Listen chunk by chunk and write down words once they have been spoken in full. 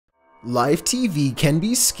Live TV can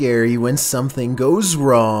be scary when something goes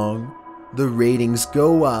wrong. The ratings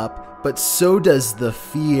go up, but so does the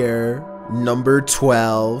fear. Number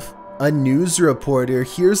 12. A news reporter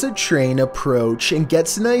hears a train approach and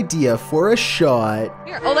gets an idea for a shot.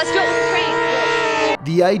 Here, let's do it with the train.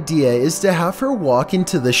 The idea is to have her walk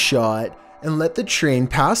into the shot and let the train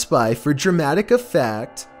pass by for dramatic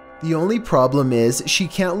effect. The only problem is she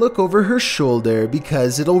can't look over her shoulder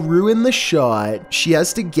because it'll ruin the shot. She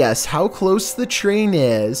has to guess how close the train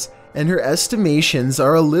is, and her estimations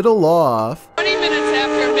are a little off. 20 minutes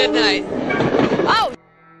after midnight. Oh!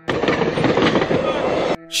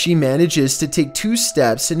 She manages to take 2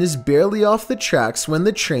 steps and is barely off the tracks when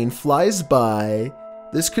the train flies by.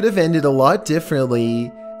 This could have ended a lot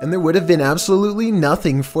differently, and there would have been absolutely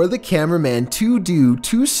nothing for the cameraman to do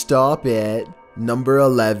to stop it. Number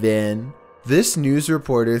 11. This news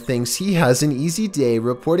reporter thinks he has an easy day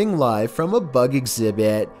reporting live from a bug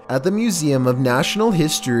exhibit at the Museum of Natural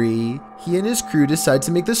History. He and his crew decide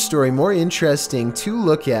to make the story more interesting to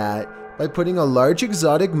look at by putting a large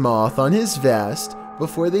exotic moth on his vest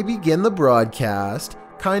before they begin the broadcast,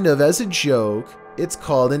 kind of as a joke. It's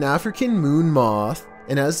called an African moon moth,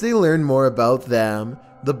 and as they learn more about them,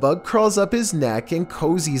 the bug crawls up his neck and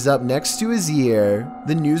cozies up next to his ear.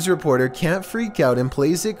 The news reporter can't freak out and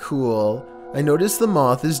plays it cool. I noticed the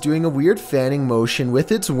moth is doing a weird fanning motion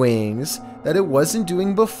with its wings that it wasn't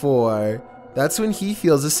doing before. That's when he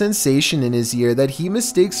feels a sensation in his ear that he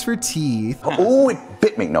mistakes for teeth. Oh, it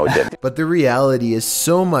bit me. No, it didn't. But the reality is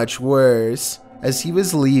so much worse. As he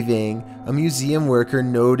was leaving, a museum worker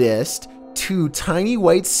noticed 2 tiny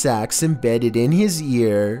white sacs embedded in his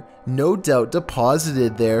ear, no doubt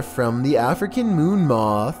deposited there from the African moon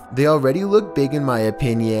moth. They already look big in my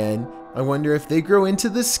opinion. I wonder if they grow into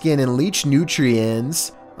the skin and leach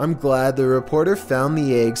nutrients. I'm glad the reporter found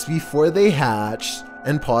the eggs before they hatched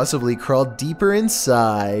and possibly crawled deeper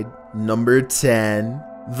inside. Number 10.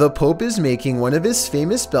 The Pope is making one of his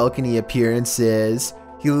famous balcony appearances.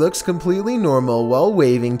 He looks completely normal while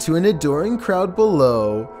waving to an adoring crowd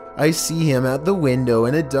below. I see him at the window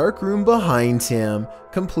in a dark room behind him,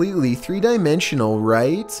 completely 3-dimensional,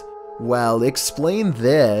 right? Well, explain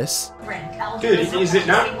this. Dude, is it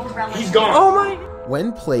not? He's gone. Oh my!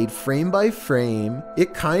 When played frame by frame,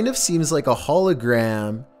 it kind of seems like a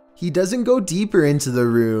hologram. He doesn't go deeper into the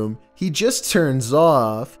room, he just turns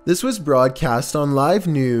off. This was broadcast on live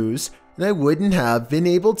news, and I wouldn't have been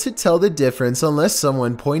able to tell the difference unless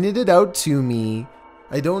someone pointed it out to me.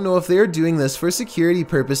 I don't know if they are doing this for security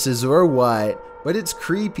purposes or what, but it's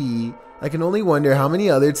creepy. I can only wonder how many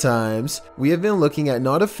other times we have been looking at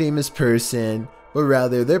not a famous person, but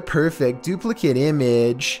rather their perfect duplicate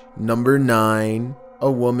image. Number 9.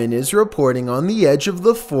 A woman is reporting on the edge of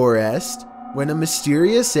the forest when a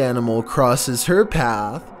mysterious animal crosses her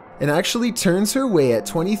path and actually turns her way at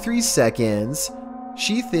 23 seconds.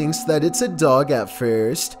 She thinks that it's a dog at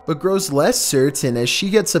first, but grows less certain as she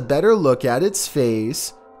gets a better look at its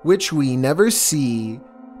face, which we never see.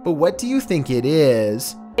 But what do you think it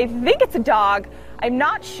is? I think it's a dog. I'm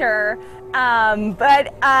not sure,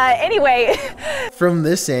 but anyway. From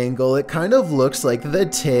this angle, it kind of looks like the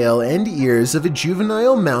tail and ears of a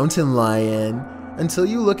juvenile mountain lion, until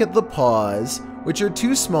you look at the paws, which are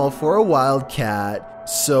too small for a wild cat,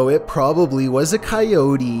 so it probably was a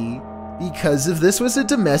coyote. Because if this was a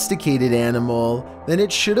domesticated animal, then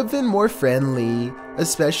it should have been more friendly,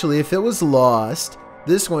 especially if it was lost.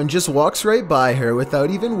 This one just walks right by her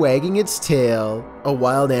without even wagging its tail. A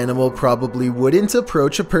wild animal probably wouldn't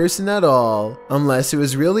approach a person at all, unless it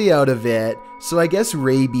was really out of it, so I guess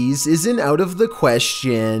rabies isn't out of the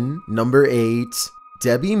question. Number 8.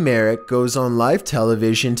 Debbie Merrick goes on live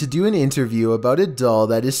television to do an interview about a doll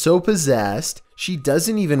that is so possessed, she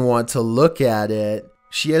doesn't even want to look at it.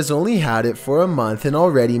 She has only had it for a month and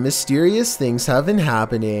already mysterious things have been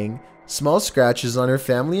happening. Small scratches on her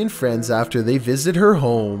family and friends after they visit her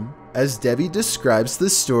home. As Debbie describes the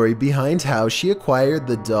story behind how she acquired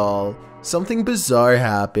the doll, something bizarre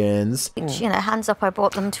happens. You know, hands up, I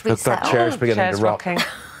bought them to resell. Look, that chair's beginning Chair's to rock. rocking.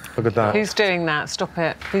 Look at that. Who's doing that? Stop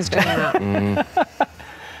it. Who's doing that?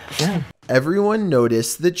 Everyone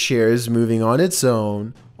noticed the chair is moving on its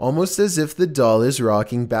own, almost as if the doll is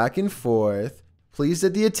rocking back and forth. Pleased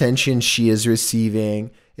at the attention she is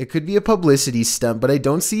receiving. It could be a publicity stunt, but I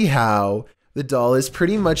don't see how. The doll is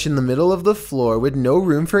pretty much in the middle of the floor with no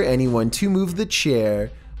room for anyone to move the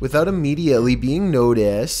chair without immediately being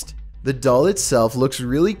noticed. The doll itself looks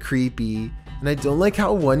really creepy, and I don't like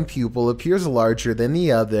how one pupil appears larger than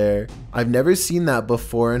the other. I've never seen that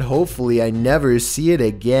before, and hopefully I never see it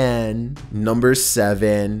again. Number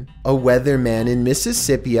 7. A weatherman in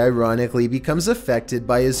Mississippi ironically becomes affected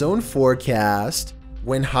by his own forecast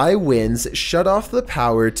when high winds shut off the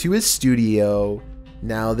power to his studio.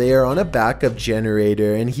 Now they are on a backup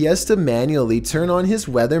generator and he has to manually turn on his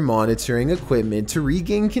weather monitoring equipment to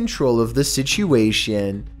regain control of the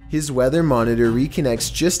situation. His weather monitor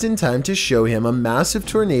reconnects just in time to show him a massive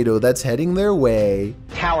tornado that's heading their way.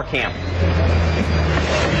 Tower cam.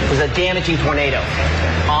 There's a damaging tornado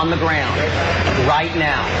on the ground right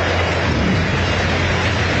now.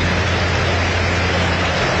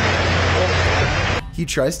 He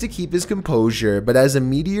tries to keep his composure, but as a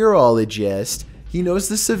meteorologist, he knows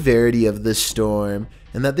the severity of the storm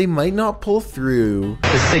and that they might not pull through.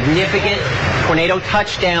 The significant tornado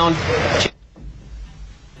touchdown.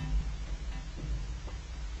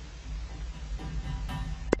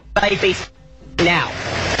 Basement now.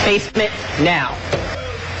 Basement now.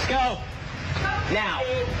 Let's go. Now.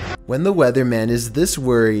 When the weatherman is this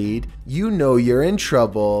worried, you know you're in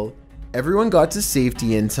trouble. Everyone got to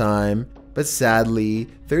safety in time, but sadly,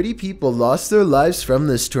 30 people lost their lives from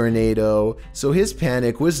this tornado, so his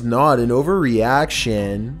panic was not an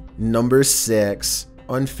overreaction. Number 6.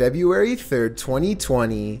 On February 3rd,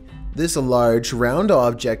 2020, this large, round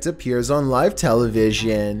object appears on live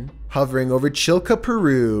television. Hovering over Chilca,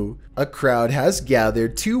 Peru, a crowd has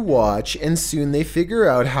gathered to watch, and soon they figure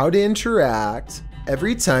out how to interact.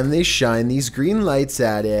 Every time they shine these green lights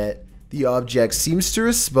at it, the object seems to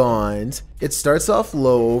respond. It starts off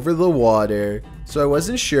low over the water, so I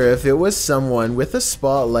wasn't sure if it was someone with a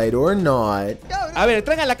spotlight or not. A ver,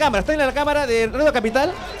 traigan la cámara de Radio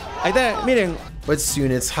Capital. Ahí está, miren. But soon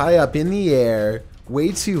it's high up in the air,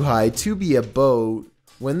 way too high to be a boat.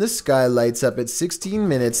 When the sky lights up at 16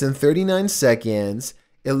 minutes and 39 seconds,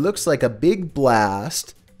 it looks like a big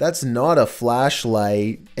blast. That's not a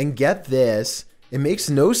flashlight. And get this, it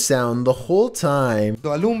makes no sound the whole time.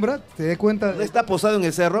 Alumbra, te das cuenta. No está posado en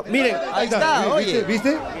el cerro. Miren, ahí está, oye.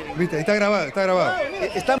 ¿Viste? Está grabado, está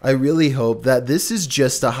grabado. I really hope that this is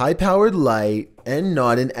just a high-powered light and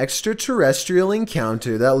not an extraterrestrial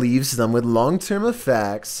encounter that leaves them with long-term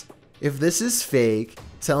effects. If this is fake,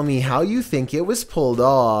 tell me how you think it was pulled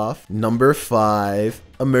off. Number 5.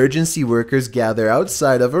 Emergency workers gather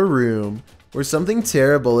outside of a room where something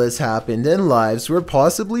terrible has happened and lives were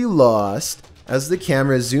possibly lost. As the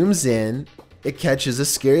camera zooms in, it catches a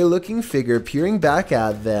scary-looking figure peering back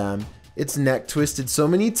at them. Its neck twisted so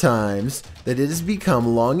many times that it has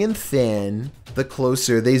become long and thin. The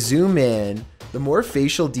closer they zoom in, the more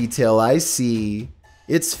facial detail I see.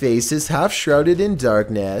 Its face is half shrouded in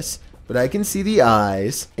darkness, but I can see the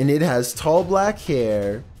eyes, and it has tall black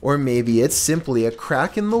hair. Or maybe it's simply a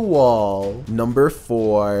crack in the wall. Number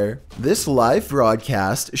 4. This live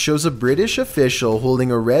broadcast shows a British official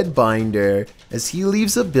holding a red binder as he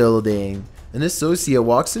leaves a building. An associate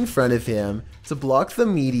walks in front of him to block the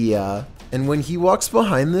media, and when he walks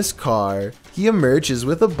behind this car, he emerges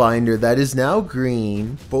with a binder that is now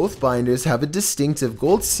green. Both binders have a distinctive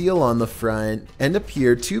gold seal on the front and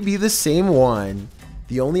appear to be the same one.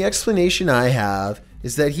 The only explanation I have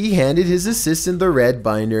is that he handed his assistant the red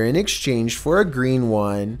binder in exchange for a green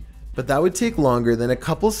one, but that would take longer than a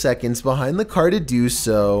couple seconds behind the car to do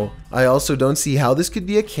so. I also don't see how this could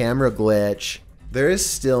be a camera glitch. There is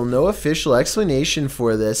still no official explanation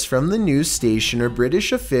for this from the news station or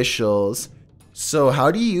British officials. So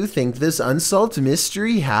how do you think this unsolved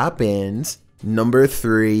mystery happened? Number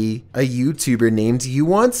 3. A YouTuber named You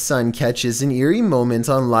Want Sun catches an eerie moment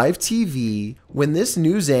on live TV when this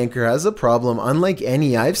news anchor has a problem unlike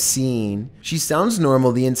any I've seen. She sounds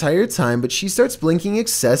normal the entire time, but she starts blinking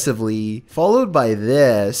excessively, followed by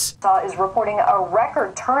this. Is reporting a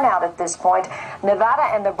record turnout at this point.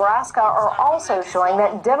 Nevada and Nebraska are also showing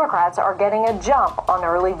that Democrats are getting a jump on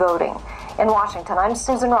early voting. In Washington, I'm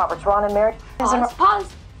Susan Roberts. Ron and Mary.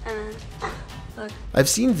 Pause. I've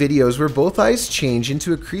seen videos where both eyes change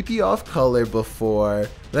into a creepy off color before,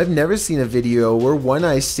 but I've never seen a video where one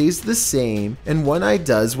eye stays the same and one eye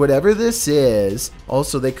does whatever this is.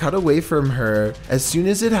 Also, they cut away from her as soon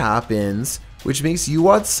as it happens, which makes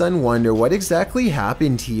Yuwat's son wonder what exactly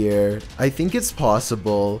happened here. I think it's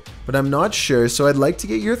possible, but I'm not sure, so I'd like to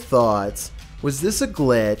get your thoughts. Was this a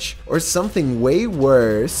glitch or something way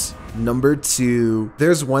worse? Number 2.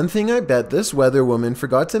 There's one thing I bet this weather woman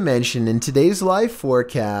forgot to mention in today's live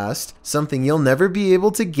forecast, something you'll never be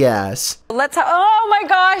able to guess. Oh my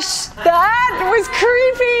gosh, that was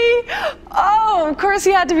creepy. Oh, of course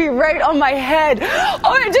he had to be right on my head. Oh,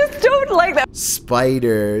 I just don't like that.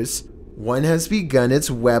 Spiders. One has begun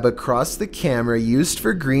its web across the camera used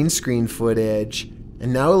for green screen footage,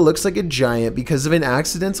 and now it looks like a giant because of an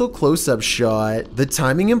accidental close-up shot. The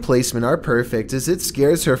timing and placement are perfect as it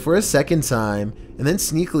scares her for a second time, and then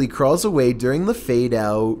sneakily crawls away during the fade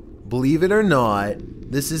out. Believe it or not,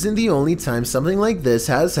 this isn't the only time something like this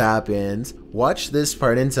has happened. Watch this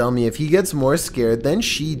part and tell me if he gets more scared than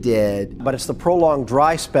she did. But it's the prolonged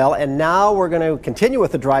dry spell, and now we're going to continue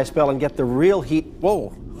with the dry spell and get the real heat.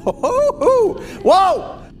 Whoa!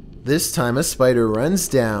 Whoa! This time a spider runs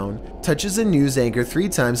down, touches a news anchor 3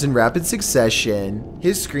 times in rapid succession,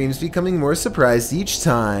 his screams becoming more surprised each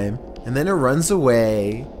time, and then it runs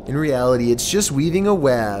away. In reality, it's just weaving a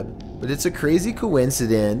web, but it's a crazy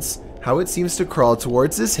coincidence how it seems to crawl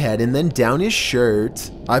towards his head and then down his shirt.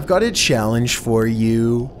 I've got a challenge for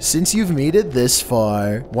you. Since you've made it this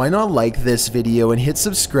far, why not like this video and hit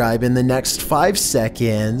subscribe in the next 5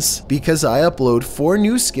 seconds? Because I upload 4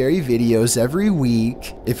 new scary videos every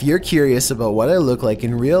week. If you're curious about what I look like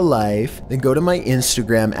in real life, then go to my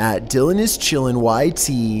Instagram at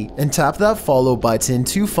DylanIsChillinYT and tap that follow button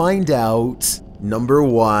to find out. Number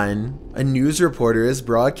 1. A news reporter is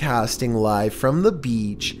broadcasting live from the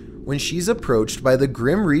beach when she's approached by the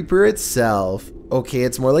Grim Reaper itself. Okay,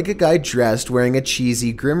 it's more like a guy dressed wearing a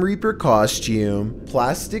cheesy Grim Reaper costume,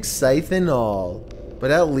 plastic scythe and all.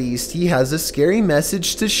 But at least he has a scary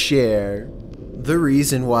message to share. The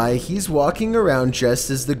reason why he's walking around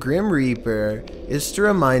dressed as the Grim Reaper is to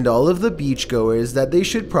remind all of the beachgoers that they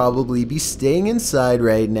should probably be staying inside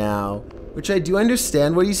right now, which I do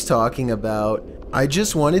understand what he's talking about. I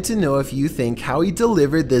just wanted to know if you think how he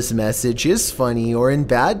delivered this message is funny or in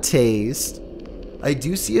bad taste. I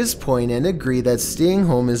do see his point and agree that staying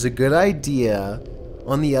home is a good idea.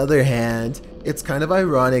 On the other hand, it's kind of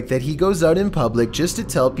ironic that he goes out in public just to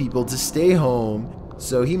tell people to stay home,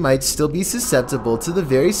 so he might still be susceptible to the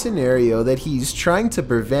very scenario that he's trying to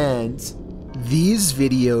prevent. These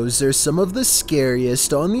videos are some of the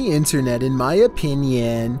scariest on the internet in my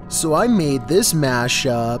opinion, so I made this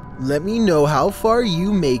mashup. Let me know how far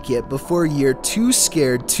you make it before you're too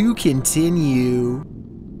scared to continue.